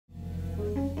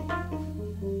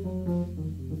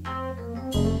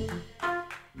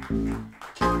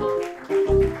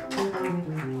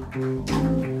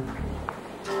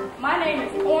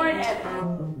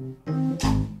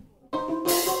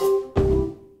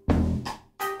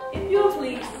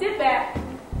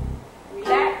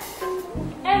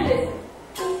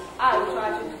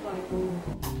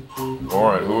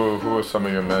some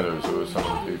of your mentors? Who are some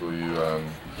of the people you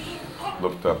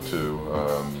looked up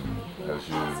to as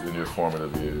you in your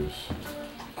formative years?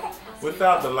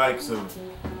 Without the likes of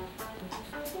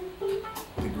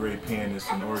the great pianist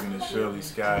and organist Shirley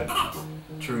Scott,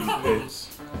 Trudy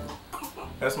Pitts,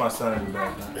 that's my son in the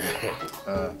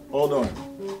background. Hold on.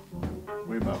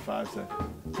 Wait about 5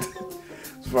 seconds.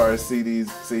 As far as CDs,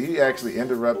 see, he actually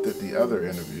interrupted the other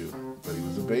interview, but he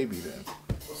was a baby then.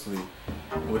 See,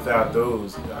 without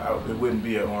those, it wouldn't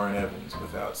be an Orrin Evans.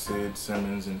 Without Sid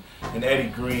Simmons and Eddie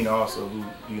Green also, who,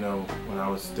 you know, when I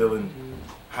was still in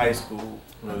high school,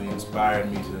 really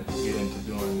inspired me to get into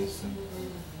doing this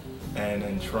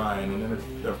and trying. And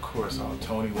then, of course,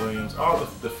 Tony Williams, all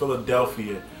the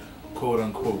Philadelphia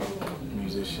quote-unquote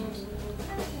musicians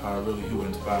are really who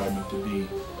inspired me to be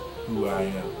who I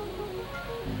am.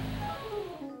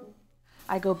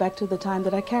 I go back to the time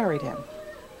that I carried him.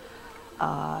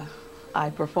 I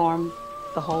performed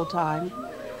the whole time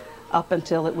up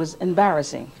until it was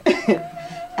embarrassing.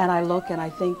 And I look and I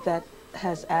think that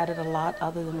has added a lot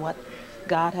other than what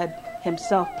God had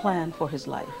himself planned for his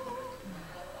life.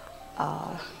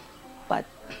 But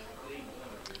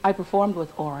I performed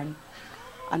with Orrin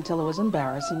until it was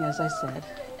embarrassing, as I said,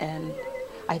 and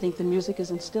I think the music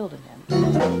is instilled in him.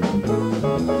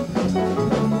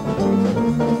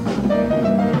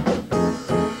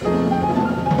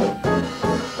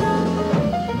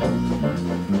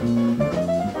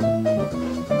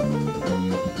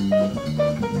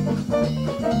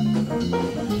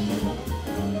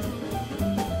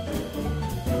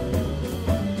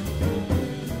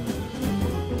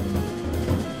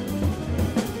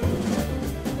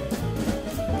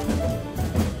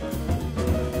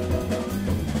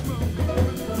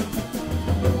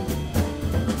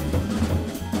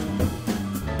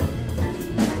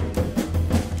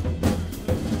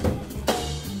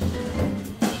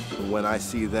 When I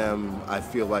see them, I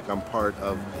feel like I'm part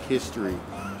of history,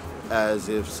 as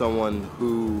if someone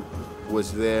who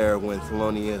was there when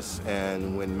Thelonious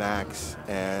and when Max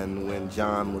and when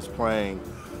John was playing,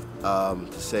 to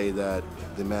say that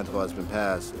the mantle has been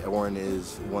passed. Orrin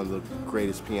is one of the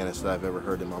greatest pianists that I've ever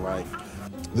heard in my life.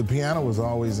 The piano was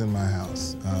always in my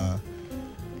house.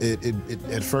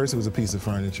 At first it was a piece of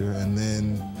furniture, and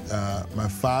then my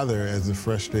father, as a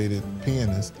frustrated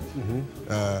pianist,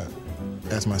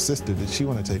 asked my sister, did she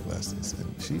want to take lessons?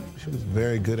 And she was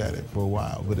very good at it for a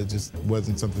while, but it just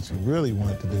wasn't something she really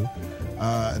wanted to do.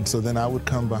 And so then I would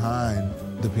come behind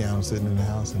the piano sitting in the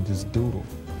house and just doodle.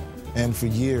 And for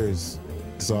years,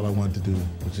 that's all I wanted to do,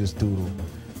 was just doodle.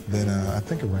 Then I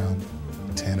think around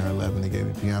 10 or 11, they gave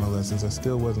me piano lessons. I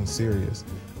still wasn't serious.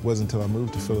 It wasn't until I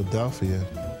moved to Philadelphia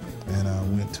and I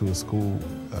went to a school,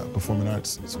 performing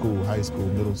arts school, high school,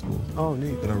 middle school. Oh,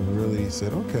 neat. That I really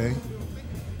said, okay,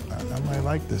 I might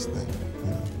like this thing,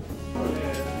 you know.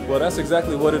 Well, that's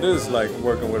exactly what it is like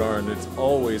working with Orrin. It's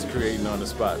always creating on the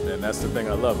spot, and that's the thing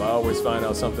I love. I always find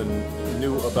out something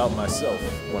new about myself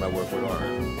when I work with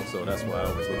Orrin. So that's why I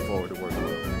always look forward to working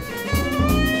with him.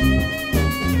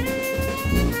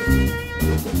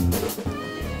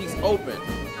 He's open.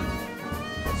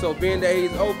 So being that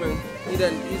he's open,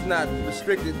 he's not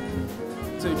restricted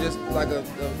to just like a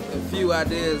few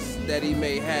ideas that he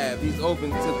may have. He's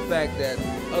open to the fact that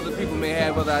other people may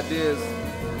have other ideas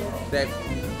that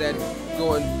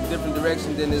go in different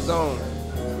directions than his own.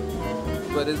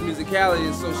 But his musicality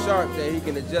is so sharp that he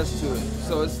can adjust to it.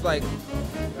 So it's like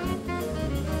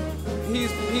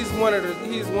he's one of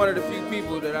the few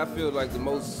people that I feel like the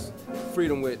most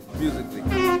freedom with musically.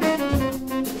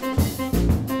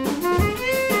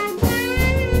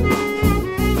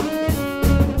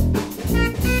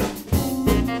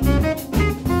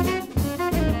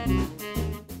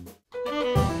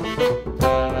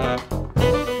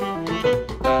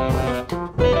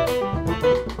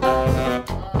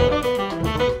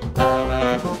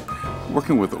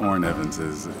 Working with Orrin Evans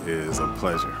is a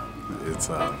pleasure. It's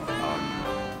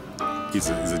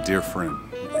he's a dear friend,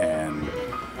 and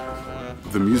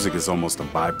the music is almost a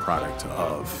byproduct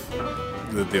of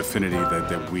the affinity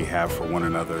that we have for one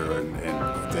another,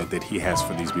 and that he has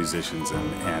for these musicians,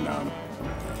 and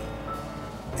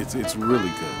it's really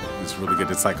good. It's really good.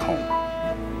 It's like home.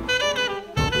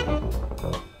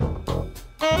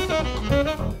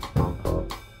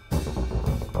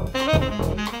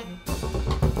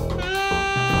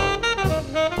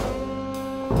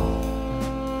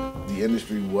 The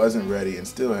industry wasn't ready and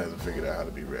still hasn't figured out how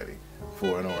to be ready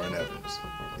for an Orrin Evans,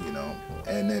 you know.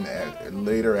 And then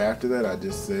later after that, I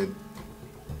just said,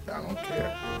 I don't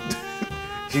care.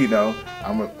 You know,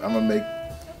 I'm gonna make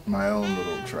my own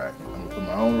little track. I'm gonna put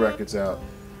my own records out.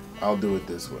 I'll do it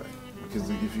this way. Because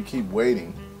if you keep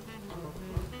waiting,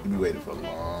 You'll be waiting for a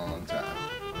long time.